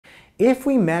if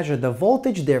we measure the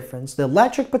voltage difference, the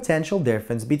electric potential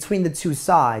difference between the two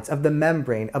sides of the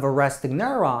membrane of a resting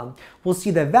neuron, we'll see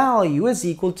the value is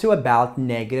equal to about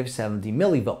negative 70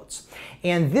 millivolts.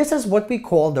 And this is what we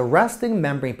call the resting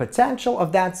membrane potential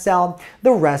of that cell,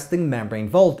 the resting membrane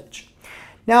voltage.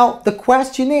 Now, the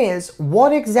question is,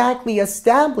 what exactly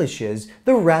establishes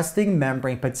the resting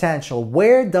membrane potential?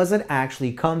 Where does it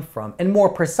actually come from? And more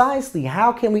precisely,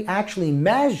 how can we actually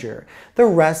measure the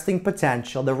resting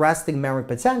potential, the resting membrane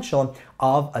potential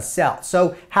of a cell?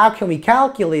 So how can we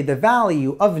calculate the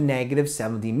value of negative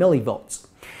 70 millivolts?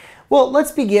 Well,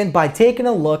 let's begin by taking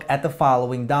a look at the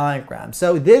following diagram.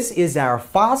 So this is our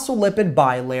phospholipid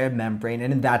bilayer membrane,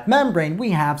 and in that membrane, we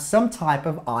have some type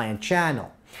of ion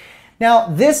channel. Now,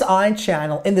 this ion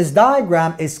channel in this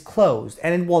diagram is closed,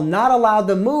 and it will not allow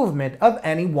the movement of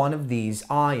any one of these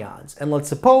ions. And let's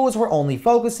suppose we're only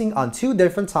focusing on two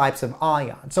different types of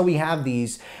ions. So we have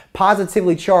these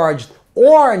positively charged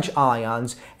orange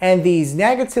ions and these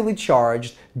negatively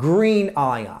charged green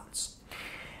ions.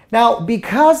 Now,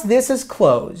 because this is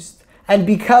closed, and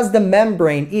because the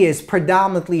membrane is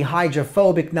predominantly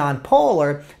hydrophobic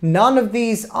nonpolar, none of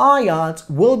these ions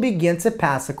will begin to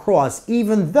pass across,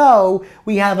 even though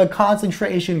we have a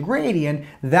concentration gradient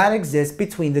that exists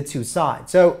between the two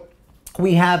sides. So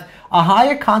we have a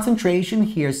higher concentration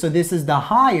here, so this is the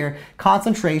higher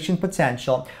concentration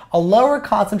potential, a lower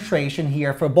concentration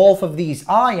here for both of these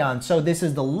ions, so this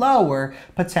is the lower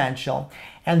potential.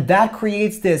 And that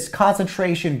creates this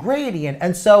concentration gradient.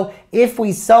 And so if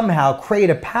we somehow create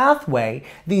a pathway,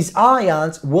 these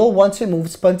ions will want to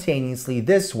move spontaneously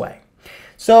this way.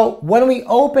 So when we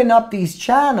open up this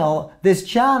channel,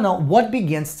 what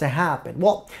begins to happen?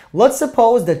 Well, let's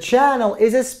suppose the channel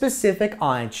is a specific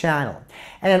ion channel,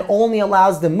 and it only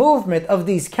allows the movement of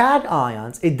these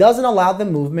cations. It doesn't allow the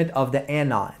movement of the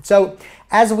anion. So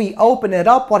as we open it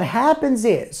up, what happens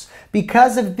is,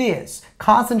 because of this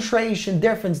concentration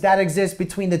difference that exists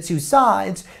between the two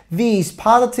sides, these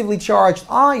positively charged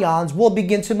ions will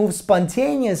begin to move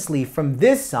spontaneously from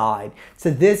this side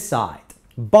to this side.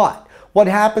 But what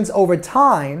happens over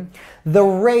time, the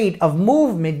rate of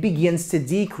movement begins to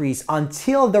decrease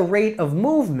until the rate of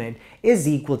movement is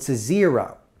equal to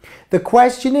 0. The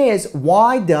question is,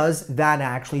 why does that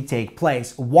actually take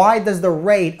place? Why does the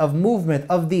rate of movement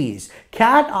of these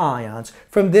cations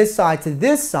from this side to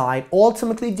this side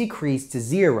ultimately decrease to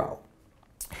 0?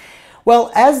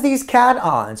 Well, as these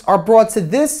cations are brought to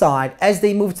this side, as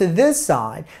they move to this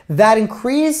side, that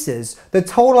increases the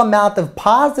total amount of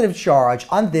positive charge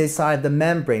on this side of the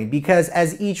membrane, because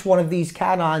as each one of these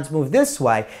cations move this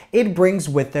way, it brings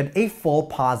with it a full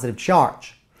positive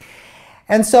charge.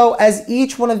 And so as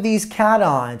each one of these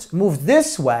cations move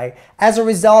this way, as a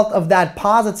result of that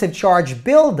positive charge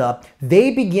buildup,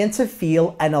 they begin to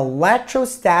feel an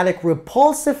electrostatic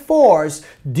repulsive force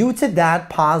due to that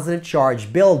positive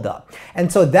charge buildup.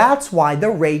 And so that's why the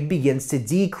rate begins to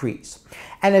decrease.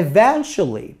 And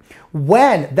eventually,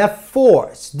 when the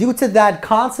force due to that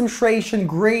concentration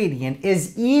gradient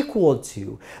is equal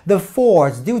to the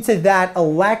force due to that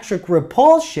electric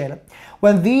repulsion,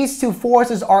 when these two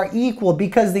forces are equal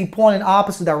because they point in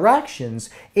opposite directions,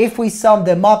 if we sum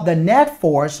them up, the net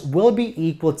force will be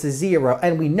equal to 0.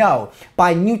 And we know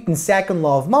by Newton's second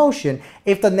law of motion,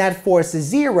 if the net force is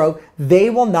 0,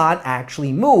 they will not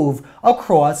actually move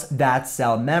across that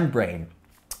cell membrane.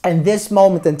 And this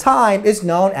moment in time is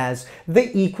known as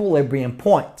the equilibrium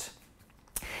point.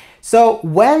 So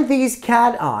when these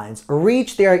cations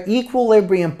reach their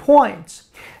equilibrium point,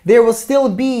 there will still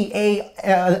be an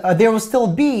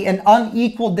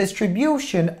unequal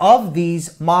distribution of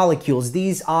these molecules,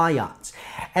 these ions.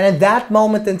 And at that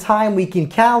moment in time, we can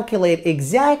calculate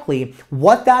exactly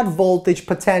what that voltage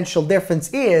potential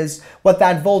difference is,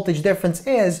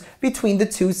 between the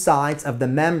two sides of the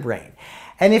membrane.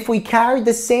 And if we carry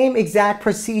the same exact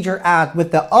procedure out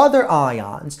with the other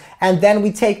ions, and then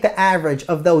we take the average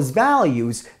of those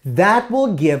values, that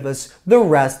will give us the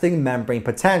resting membrane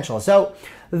potential. So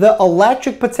the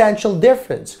electric potential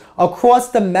difference across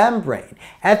the membrane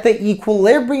at the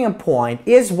equilibrium point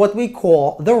is what we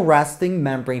call the resting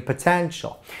membrane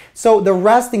potential. So the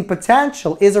resting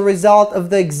potential is a result of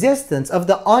the existence of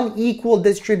the unequal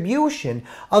distribution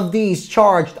of these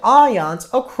charged ions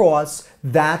across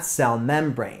that cell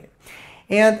membrane.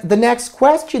 And the next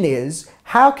question is,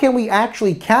 how can we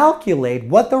actually calculate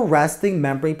what the resting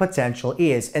membrane potential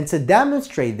is? And to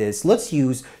demonstrate this, let's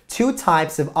use two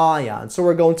types of ions. So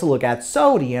we're going to look at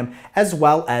sodium as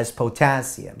well as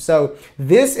potassium. So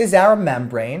this is our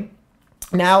membrane.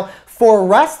 Now, For a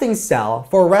resting cell,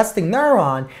 for a resting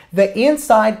neuron, the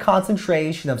inside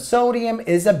concentration of sodium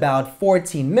is about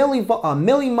 14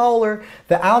 millimolar.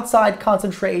 The outside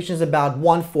concentration is about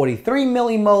 143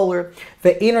 millimolar.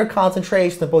 The inner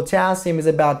concentration of potassium is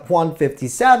about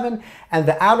 157, and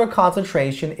the outer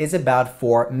concentration is about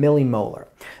 4 millimolar.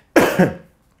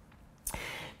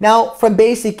 Now, from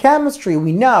basic chemistry,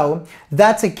 we know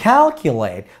that to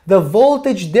calculate the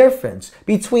voltage difference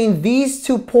between these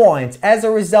 2 points as a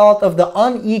result of the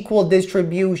unequal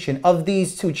distribution of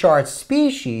these 2 charged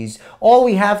species, all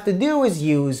we have to do is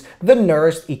use the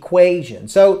Nernst equation.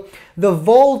 So the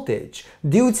voltage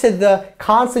due to the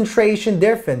concentration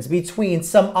difference between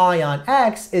some ion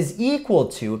X is equal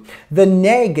to the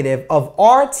negative of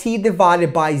RT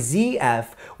divided by ZF,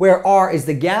 where R is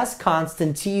the gas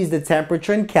constant, T is the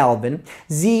temperature in Kelvin,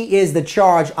 Z is the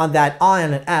charge on that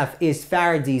ion, and F is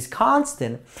Faraday's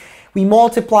constant. We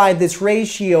multiply this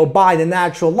ratio by the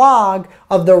natural log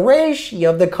of the ratio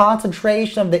of the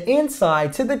concentration of the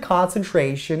inside to the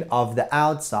concentration of the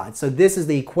outside. So this is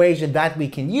the equation that we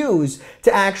can use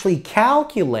to actually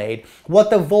calculate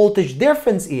what the voltage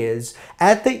difference is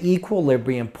at the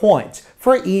equilibrium point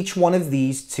for each one of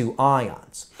these 2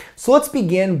 ions. So let's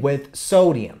begin with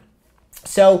sodium.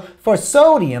 So for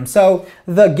sodium,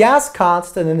 the gas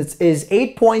constant is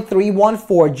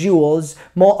 8.314 joules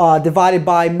divided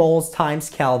by moles times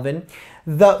Kelvin.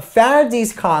 The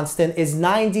Faraday's constant is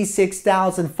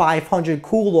 96,500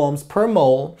 coulombs per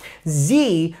mole.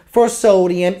 Z for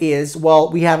sodium is,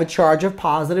 well, we have a charge of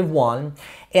 +1.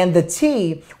 And the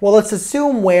T, well, let's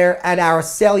assume we're at our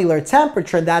cellular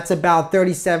temperature. That's about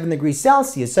 37 degrees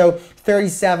Celsius. So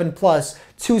 37 plus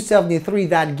 273,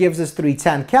 that gives us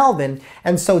 310 Kelvin.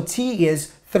 And so T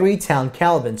is 310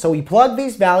 Kelvin. So we plug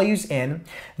these values in.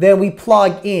 Then we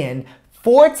plug in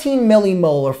 14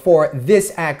 millimolar for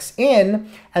this X in.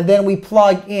 And then we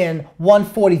plug in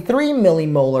 143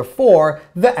 millimolar for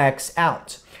the X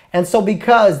out. And so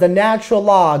because the natural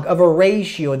log of a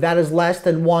ratio that is less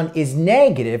than 1 is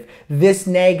negative, this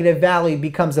negative value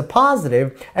becomes a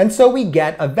positive, and so we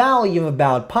get a value of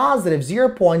about positive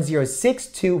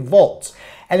 0.062 volts.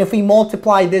 And if we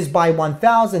multiply this by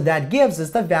 1,000, that gives us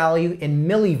the value in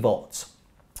millivolts.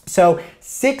 So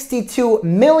 62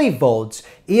 millivolts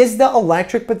is the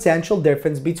electric potential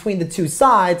difference between the 2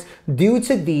 sides due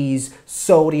to these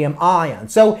sodium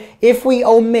ions. So if we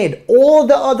omit all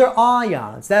the other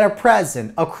ions that are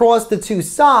present across the 2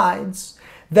 sides,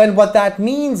 then what that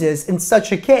means is, in such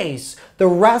a case, the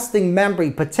resting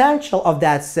membrane potential of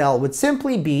that cell would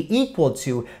simply be equal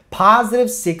to positive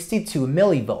 62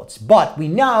 millivolts. But we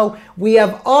know we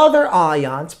have other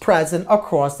ions present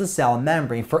across the cell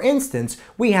membrane. For instance,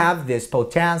 we have this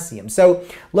potassium. So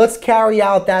let's carry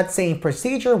out that same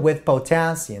procedure with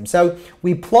potassium. So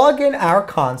we plug in our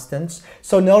constants.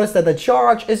 So notice that the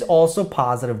charge is also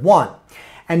 +1.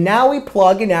 And now we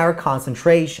plug in our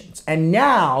concentrations. And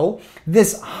now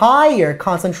this higher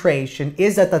concentration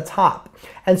is at the top.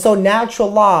 And so natural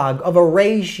log of a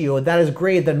ratio that is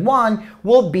greater than 1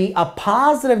 will be a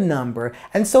positive number.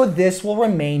 And so this will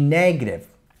remain negative.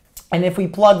 And if we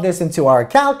plug this into our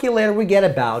calculator, we get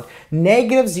about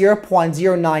negative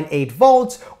 0.098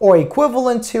 volts, or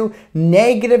equivalent to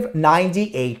negative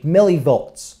 98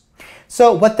 millivolts.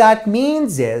 So what that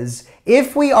means is,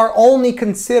 if we are only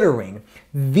considering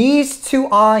these 2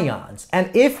 ions,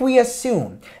 and if we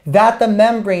assume that the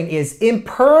membrane is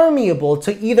impermeable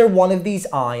to either one of these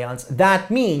ions,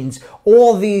 that means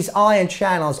all these ion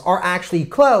channels are actually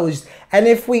closed. And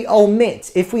if we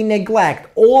neglect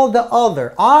all the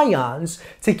other ions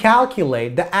to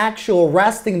calculate the actual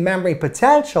resting membrane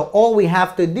potential, all we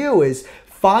have to do is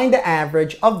find the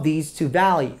average of these 2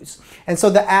 values. And so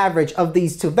the average of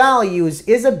these 2 values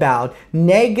is about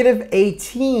negative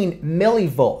 18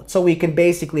 millivolts. So we can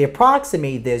basically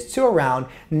approximate this to around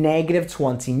negative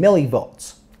 20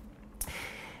 millivolts.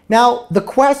 Now, the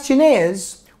question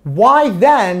is, why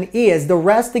then is the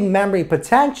resting membrane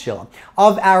potential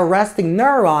of our resting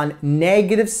neuron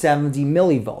negative 70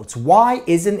 millivolts? Why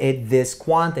isn't it this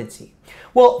quantity?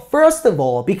 Well, first of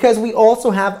all, because we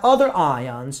also have other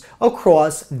ions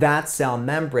across that cell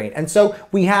membrane. And so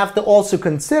we have to also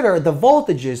consider the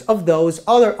voltages of those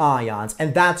other ions.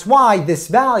 And that's why this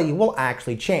value will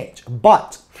actually change.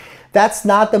 But that's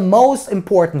not the most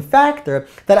important factor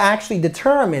that actually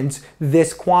determines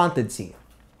this quantity.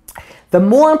 The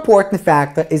more important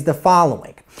factor is the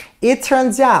following. It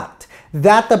turns out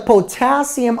that the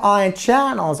potassium ion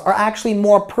channels are actually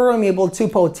more permeable to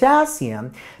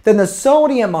potassium than the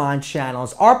sodium ion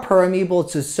channels are permeable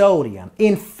to sodium.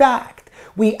 In fact,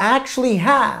 we actually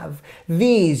have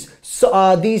these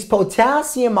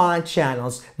potassium ion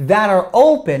channels that are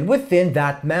open within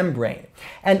that membrane.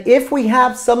 And if we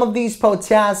have some of these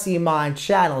potassium ion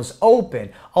channels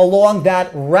open along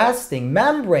that resting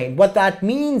membrane, what that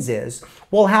means is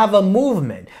we'll have a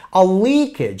movement, a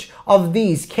leakage of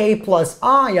these K plus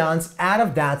ions out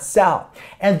of that cell.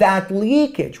 And that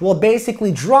leakage will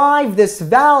basically drive this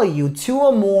value to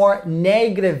a more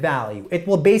negative value. It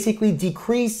will basically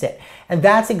decrease it. And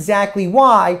that's exactly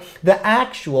why the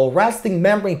actual resting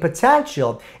membrane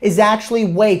potential is actually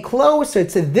way closer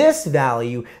to this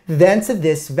value than to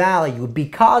this value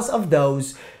because of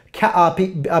those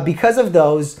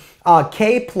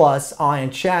K plus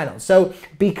ion channels. So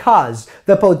because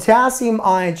the potassium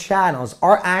ion channels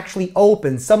are actually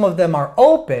open, some of them are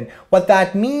open, what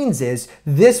that means is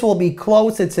this will be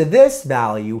closer to this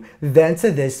value than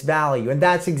to this value. And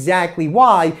that's exactly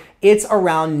why it's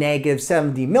around negative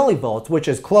 70 millivolts, which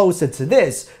is closer to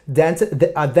this than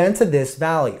to this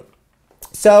value.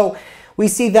 So we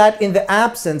see that in the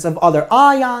absence of other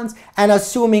ions and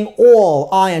assuming all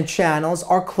ion channels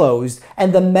are closed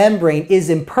and the membrane is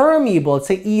impermeable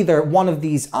to either one of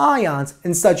these ions,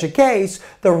 in such a case,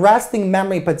 the resting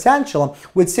membrane potential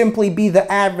would simply be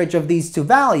the average of these two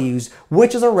values,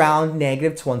 which is around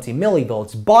negative 20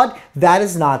 millivolts. But that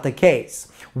is not the case.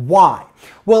 Why?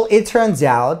 Well, it turns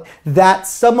out that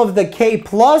some of the K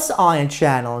plus ion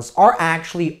channels are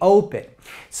actually open.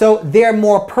 So they're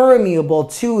more permeable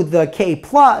to the K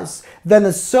plus than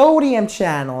the sodium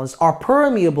channels are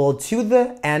permeable to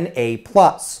the Na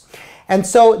plus. And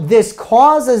so this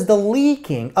causes the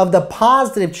leaking of the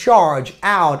positive charge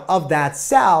out of that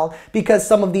cell because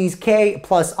some of these K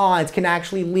plus ions can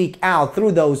actually leak out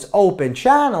through those open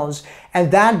channels.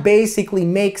 And that basically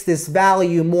makes this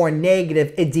value more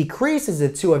negative. It decreases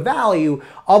it to a value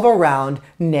of around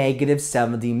negative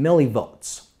 70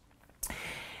 millivolts.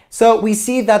 So we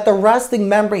see that the resting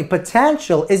membrane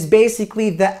potential is basically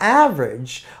the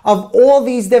average of all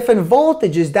these different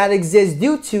voltages that exist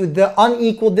due to the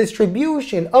unequal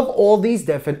distribution of all these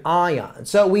different ions.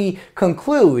 So we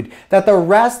conclude that the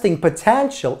resting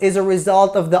potential is a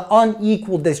result of the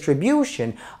unequal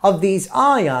distribution of these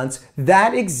ions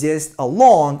that exist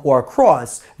along or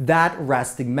across that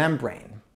resting membrane.